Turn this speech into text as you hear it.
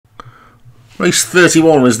Race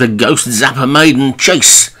 31 is the Ghostzapper Maiden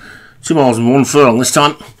chase. 2 miles and 1 furlong this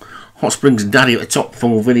time. Hot Springs Daddy at the top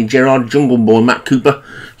for Vinnie Gerard, Jungle Boy Matt Cooper,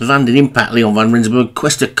 Landing Impact Leon Van Rensburg,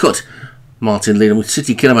 Questa Cut, Martin Leadham with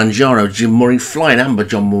City Kilimanjaro, Jim Murray, Flying Amber,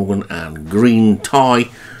 John Morgan, and Green Tie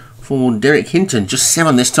for Derek Hinton. Just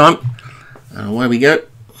 7 this time. And away we go.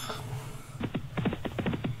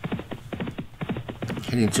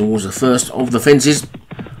 Heading towards the first of the fences.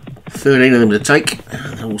 13 of them to take.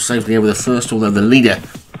 And they're all safely over the first, although the leader,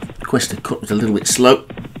 Questa Cut, was a little bit slow.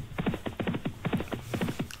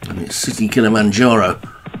 And it's City Kilimanjaro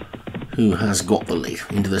who has got the lead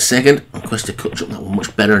into the second. And Questa Cut jumped that one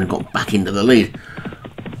much better and got back into the lead.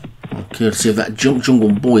 And courtesy of that jump,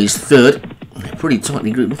 Jungle Boy is third. They're pretty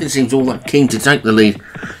tightly grouped. Nothing seems all that keen to take the lead,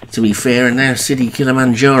 to be fair. And now City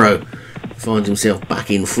Kilimanjaro finds himself back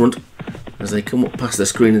in front as they come up past the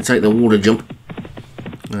screen and take the water jump.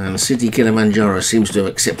 And City Kilimanjaro seems to have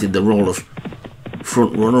accepted the role of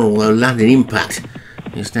front runner, although Landing Impact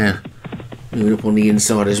is now moving up on the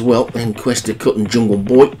inside as well. Then Questa Cut and Jungle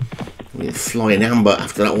Boy with Flying Amber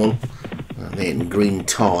after that one. And then Green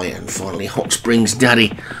Tie and finally Hot Springs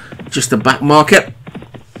Daddy, just the back marker.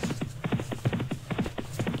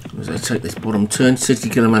 As they take this bottom turn, City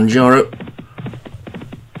Kilimanjaro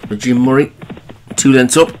for Jim Murray, 2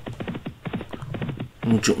 lengths up.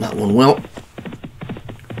 And jump that one well.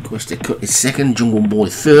 Questa Cut is second, Jungle Boy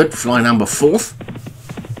third, Flying Amber fourth.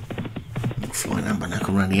 Flying Amber now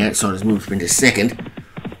come around the outside, has moved into second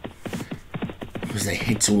as they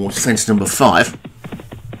head towards fence number 5.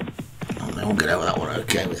 Oh, they won't get over that one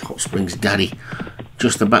okay with Hot Springs Daddy.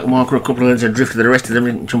 Just the back marker, a couple of lengths adrift to the rest of them,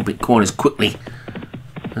 didn't jump it quite as quickly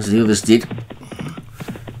as the others did.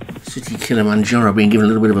 City Kilimanjaro being given a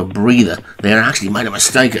little bit of a breather. They actually made a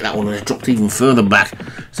mistake at that one and they dropped even further back.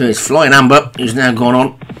 So it's Flying Amber who's now gone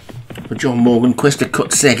on for John Morgan. Questa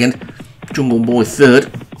Cut second, Jungle Boy third,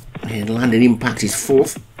 and Landing Impact is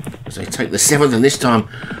fourth as they take the 7th, and this time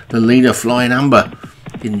the leader Flying Amber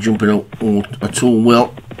didn't jump it at all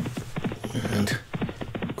well, and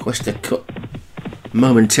Questa Cut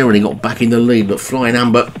momentarily got back in the lead, but Flying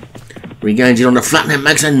Amber regains it on the flat and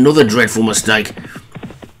makes another dreadful mistake.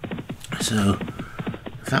 So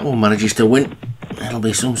if that one manages to win, that'll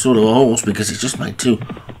be some sort of a horse, because it's just made 2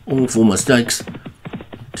 awful mistakes.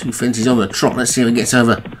 2 fences on the trot. Let's see if it gets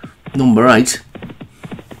over number 8.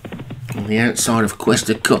 On the outside of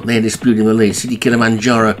Questa Cut, they're disputing the lead. City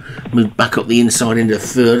Kilimanjaro moved back up the inside into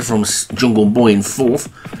third from Jungle Boy in fourth.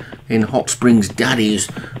 In Hot Springs Daddy has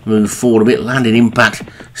moved forward a bit. Landing Impact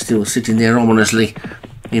still sitting there ominously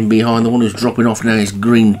in behind. The one who's dropping off now is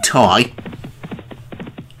Green Tie.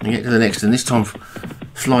 We get to the next, and this time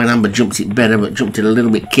Flying Amber jumped it better, but jumped it a little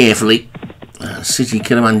bit carefully. City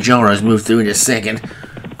Kilimanjaro has moved through into second.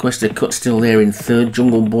 Questa Cut still there in third.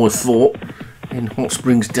 Jungle Boy 4. In Hot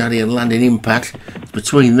Springs Daddy and Landing Impact. It's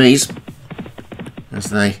between these as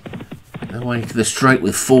they make their way to the straight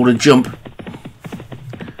with 4 to jump.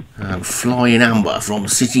 And Flying Amber from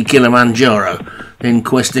City Kilimanjaro. Then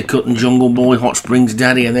Questa Cut and Jungle Boy, Hot Springs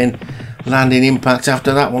Daddy, and then Landing Impact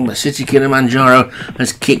after that one. But City Kilimanjaro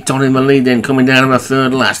has kicked on in the lead, then coming down to the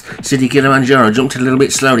third last. City Kilimanjaro jumped it a little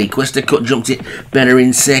bit slowly. Questa Cut jumped it better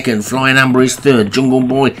in second. Flying Amber is third. Jungle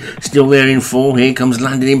Boy still there in 4. Here comes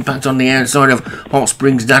Landing Impact on the outside of Hot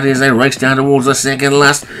Springs Daddy as they race down towards the second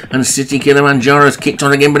last. And City Kilimanjaro has kicked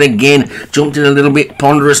on again, but again jumped it a little bit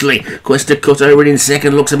ponderously. Questa Cut over it in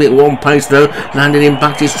second. Looks a bit one pace though. Landing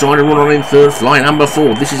Impact is trying to run on in third. Flying Amber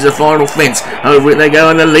 4. This is the final fence. Over it they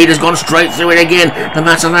go, and the leader's gone straight through it again, and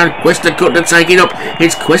that's allowed Questa Cut to take it up.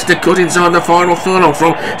 It's Questa Cut inside the final furlong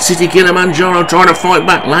from City Kilimanjaro trying to fight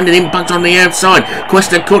back. Landing Impact on the outside.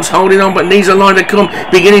 Questa Cut's holding on but needs a line to come,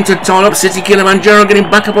 beginning to tie up. City Kilimanjaro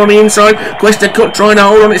getting back up on the inside. Questa Cut trying to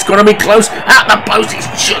hold on. It's got to be close. At the post,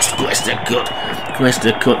 it's just Questa Cut.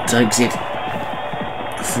 Questa Cut takes it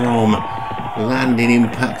from Landing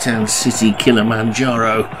Impact and City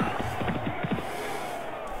Kilimanjaro.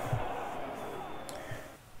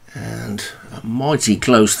 And a mighty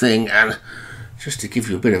close thing. And just to give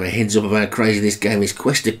you a bit of a heads up of how crazy this game is,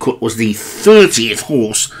 Questa Cut was the 30th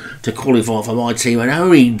horse to qualify for my team and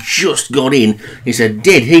only just got in. It's a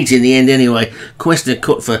dead heat in the end anyway. Questa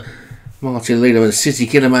Cut for Martin Leadham and City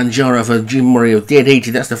Kilimanjaro for Jim Murray of dead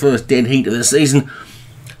heated. That's the first dead heat of the season.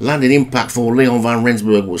 Landing Impact for Leon Van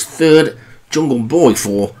Rensburg was third. Jungle Boy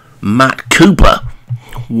for Matt Cooper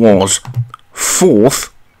was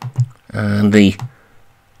fourth. And the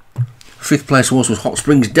 5th place horse was Hot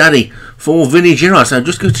Springs Daddy for Vinnie Gerard. So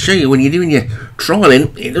just goes to show you, when you're doing your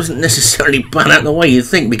trialling, it doesn't necessarily pan out the way you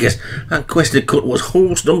think, because that Questa Cut was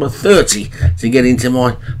horse number 30 to get into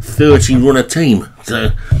my 30 runner team.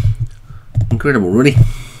 So incredible, really.